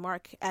taking the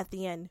mark at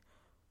the end.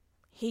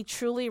 He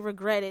truly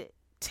regretted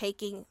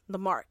taking the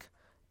mark,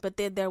 but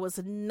then there was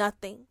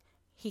nothing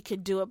he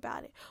could do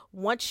about it.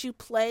 Once you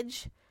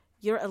pledge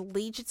your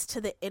allegiance to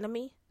the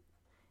enemy,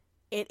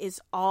 it is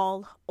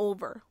all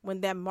over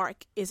when that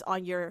mark is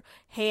on your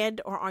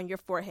hand or on your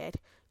forehead.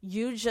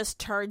 You just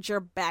turned your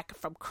back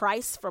from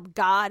Christ, from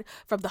God,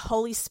 from the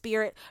Holy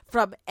Spirit,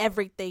 from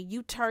everything.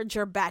 You turned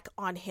your back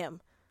on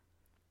him.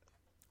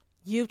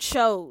 You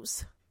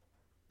chose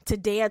to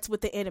dance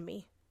with the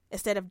enemy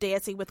instead of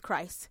dancing with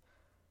Christ.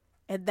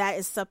 And that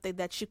is something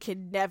that you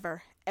can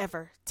never,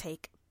 ever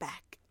take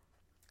back.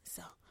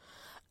 So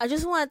I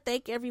just want to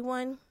thank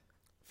everyone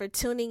for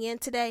tuning in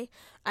today.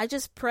 I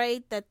just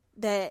pray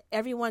that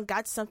everyone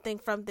got something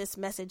from this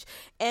message,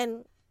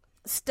 and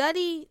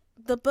study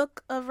the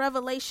book of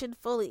Revelation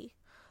fully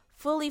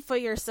for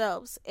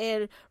yourselves,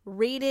 and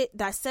read it,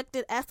 dissect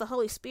it, ask the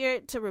Holy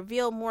Spirit to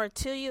reveal more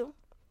to you.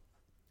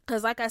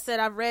 Because like I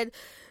said, I've read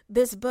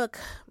this book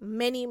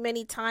many,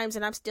 many times,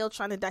 and I'm still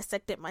trying to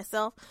dissect it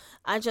myself.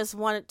 I just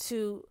wanted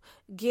to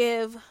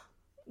give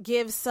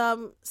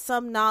some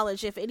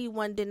knowledge if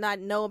anyone did not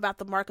know about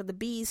the mark of the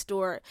beast,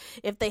 or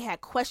if they had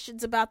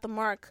questions about the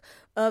mark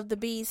of the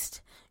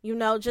beast,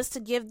 just to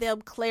give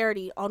them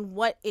clarity on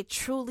what it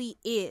truly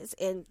is.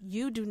 And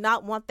you do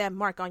not want that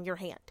mark on your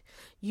hand.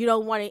 You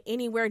don't want it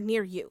anywhere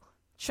near you.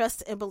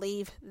 Trust and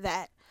believe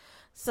that.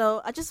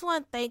 So I just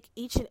want to thank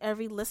each and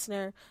every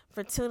listener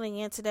for tuning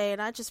in today.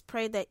 And I just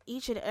pray that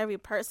each and every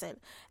person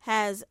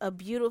has a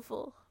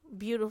beautiful,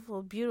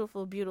 beautiful,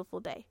 beautiful, beautiful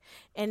day.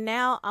 And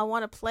now I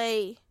want to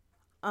play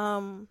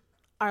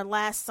our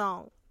last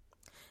song.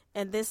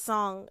 And this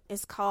song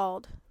is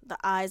called The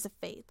Eyes of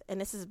Faith.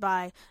 And this is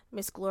by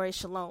Miss Gloria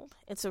Shalom.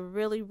 It's a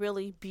really,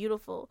 really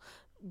beautiful,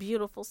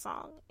 beautiful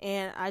song.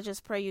 And I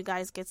just pray you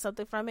guys get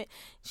something from it.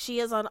 She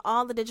is on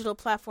all the digital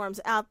platforms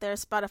out there,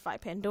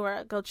 Spotify,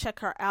 Pandora. Go check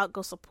her out.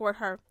 Go support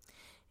her.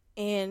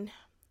 And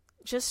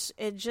just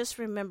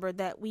remember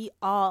that we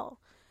all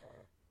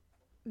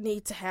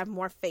need to have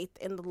more faith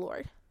in the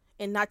Lord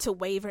and not to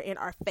waver in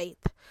our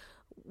faith.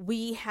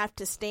 We have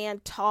to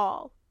stand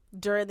tall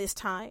during these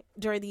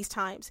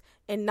times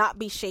and not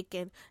be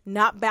shaken,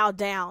 not bow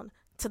down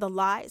to the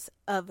lies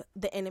of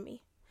the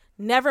enemy.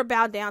 Never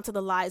bow down to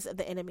the lies of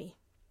the enemy.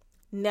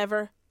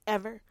 Never,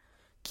 ever.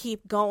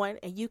 Keep going,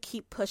 and you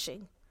keep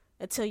pushing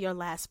until your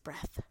last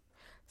breath.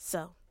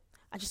 So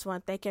I just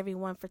want to thank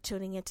everyone for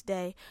tuning in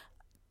today.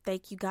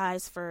 Thank you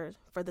guys for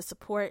the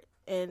support,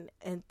 and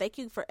thank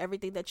you for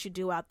everything that you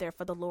do out there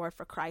for the Lord,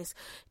 for Christ.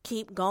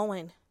 Keep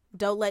going.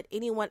 Don't let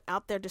anyone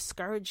out there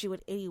discourage you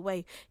in any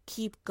way.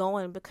 Keep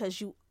going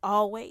because you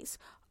always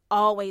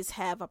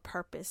have a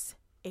purpose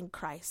in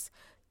Christ.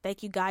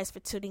 Thank you guys for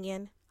tuning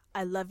in.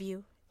 I love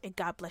you and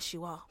God bless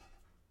you all.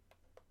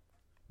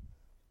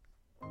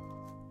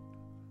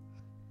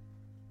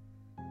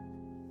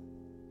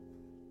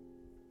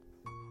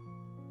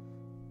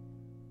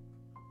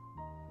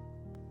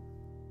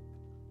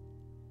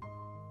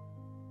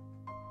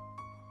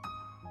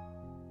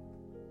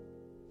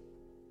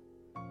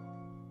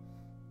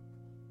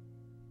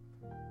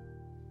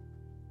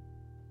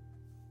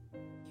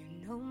 You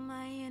know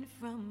my end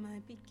from my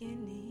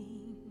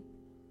beginning.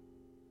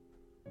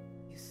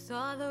 You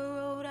saw the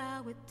road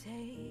I would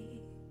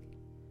take.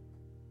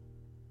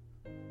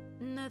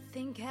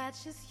 Nothing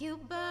catches you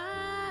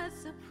by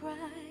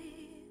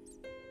surprise,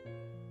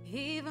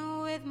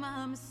 even with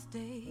my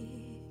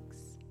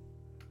mistakes.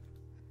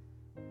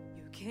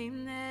 You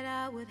came that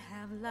I would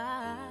have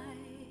life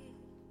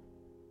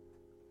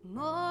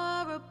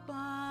more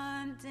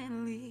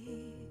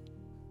abundantly,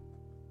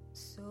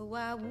 so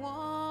I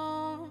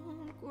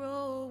won't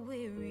grow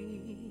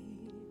weary.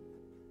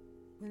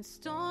 When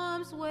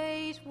storms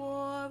wage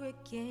war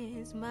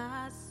against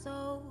my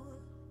soul,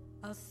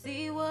 I'll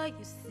see what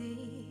you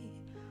see,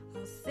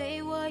 I'll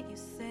say what you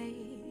say,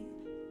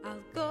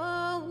 I'll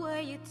go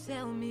where you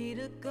tell me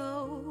to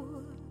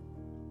go.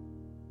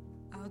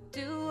 I'll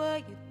do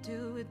what you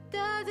do, it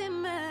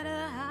doesn't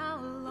matter how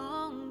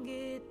long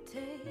it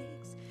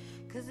takes,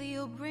 'cause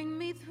you'll bring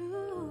me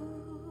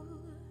through.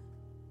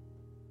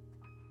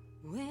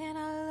 When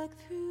I look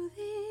through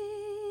the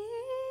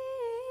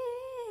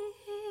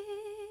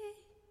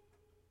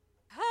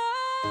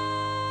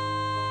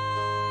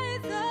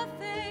eyes of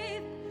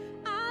faith,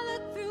 I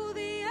look through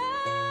the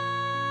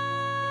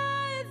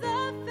eyes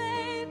of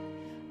faith,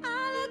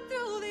 I look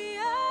through the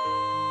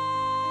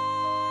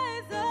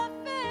eyes of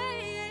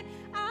faith,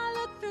 I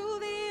look through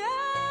the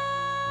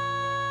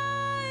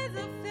eyes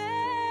of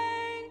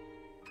faith.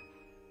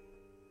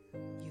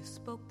 You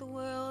spoke the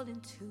world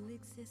into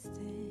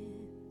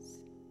existence.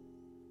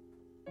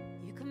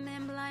 You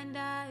command blind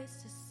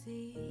eyes to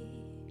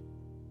see.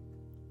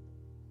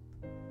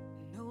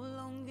 No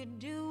longer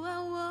do I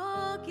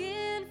walk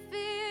in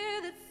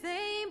fear. The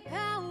same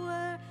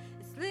power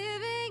is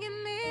living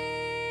in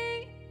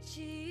me.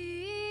 Jesus,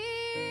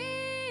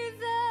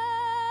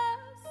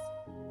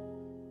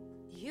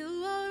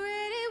 you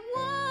already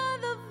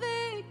won the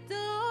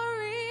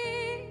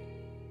victory.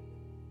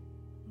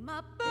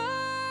 My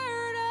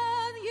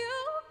burden you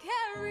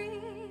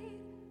carried,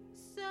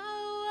 so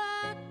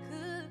I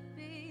could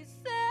be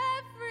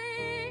set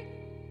free.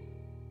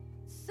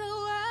 So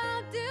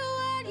I'll do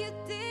what you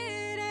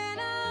did, and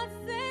I'll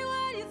say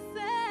what you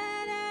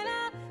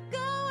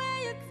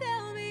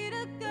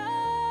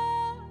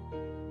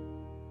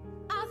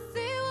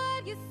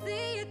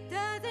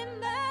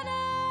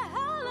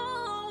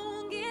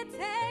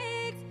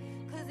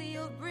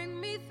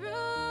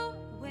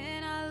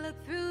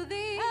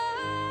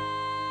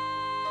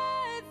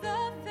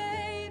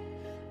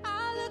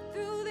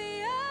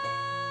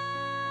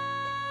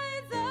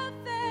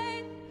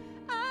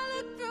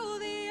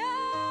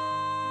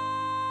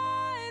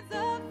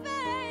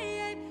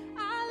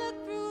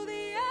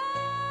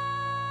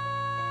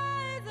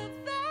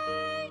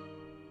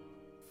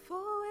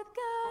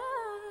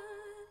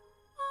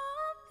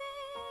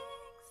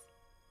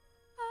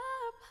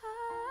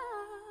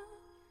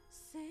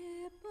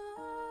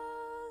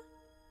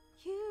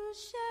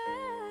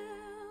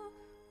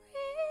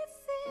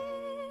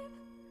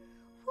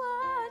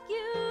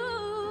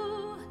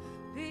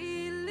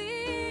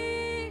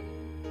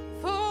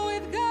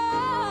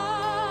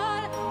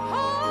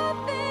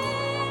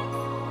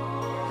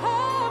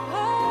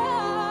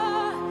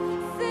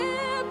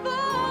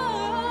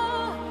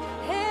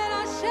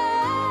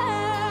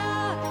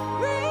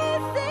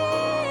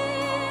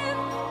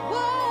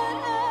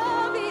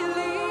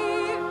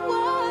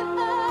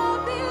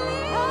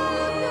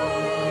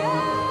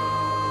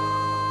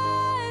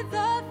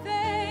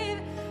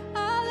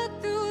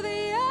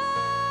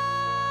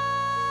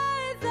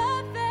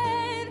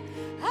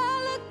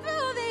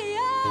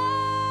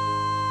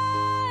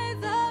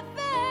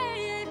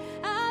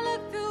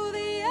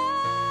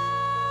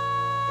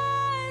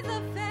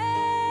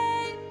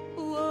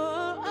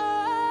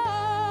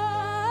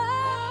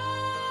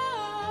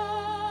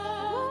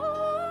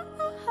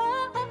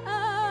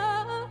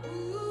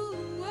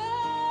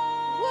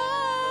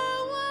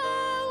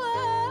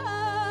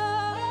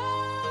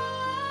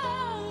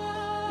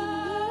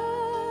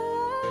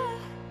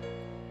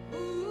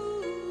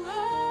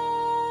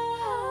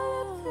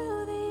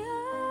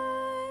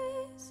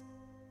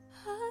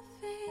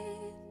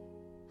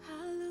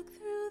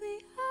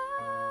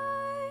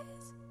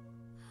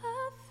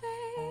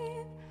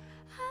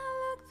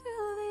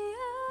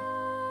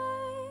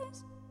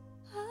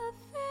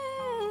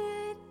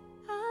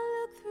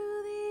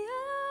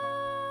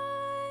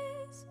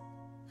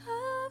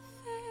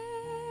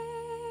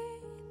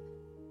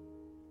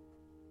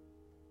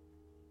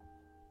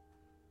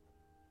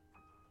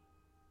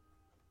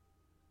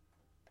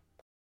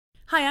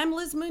Hi, I'm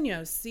Liz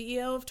Munoz,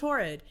 CEO of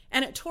Torrid.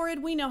 And at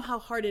Torrid, we know how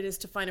hard it is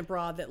to find a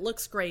bra that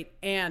looks great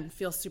and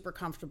feels super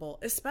comfortable,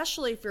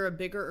 especially if you're a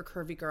bigger or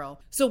curvy girl.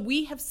 So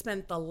we have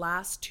spent the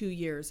last 2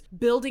 years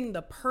building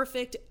the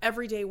perfect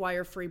everyday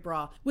wire-free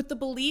bra with the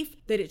belief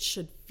that it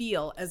should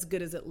feel as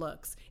good as it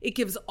looks. It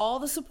gives all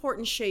the support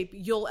and shape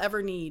you'll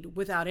ever need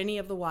without any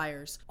of the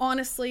wires.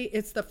 Honestly,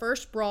 it's the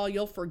first bra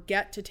you'll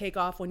forget to take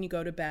off when you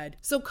go to bed.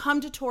 So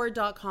come to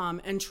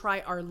Torrid.com and try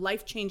our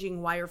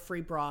life-changing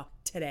wire-free bra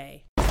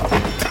today.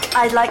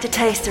 I'd like to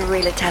taste a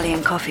real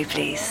Italian coffee,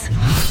 please.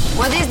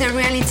 What is the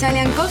real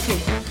Italian coffee?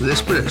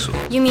 L'espresso.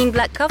 You mean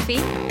black coffee?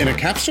 In a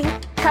capsule?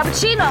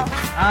 Cappuccino.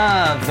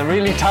 Ah, the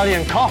real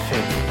Italian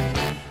coffee.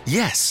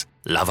 Yes,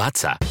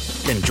 Lavazza.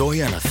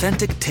 Enjoy an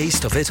authentic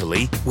taste of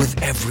Italy with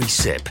every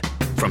sip.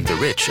 From the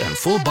rich and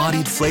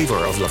full-bodied flavor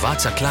of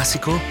Lavazza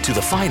Classico to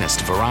the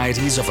finest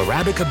varieties of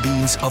Arabica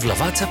beans of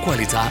Lavazza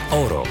Qualità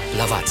Oro.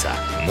 Lavazza,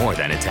 more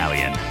than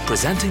Italian.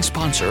 Presenting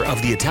sponsor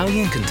of the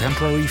Italian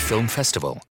Contemporary Film Festival.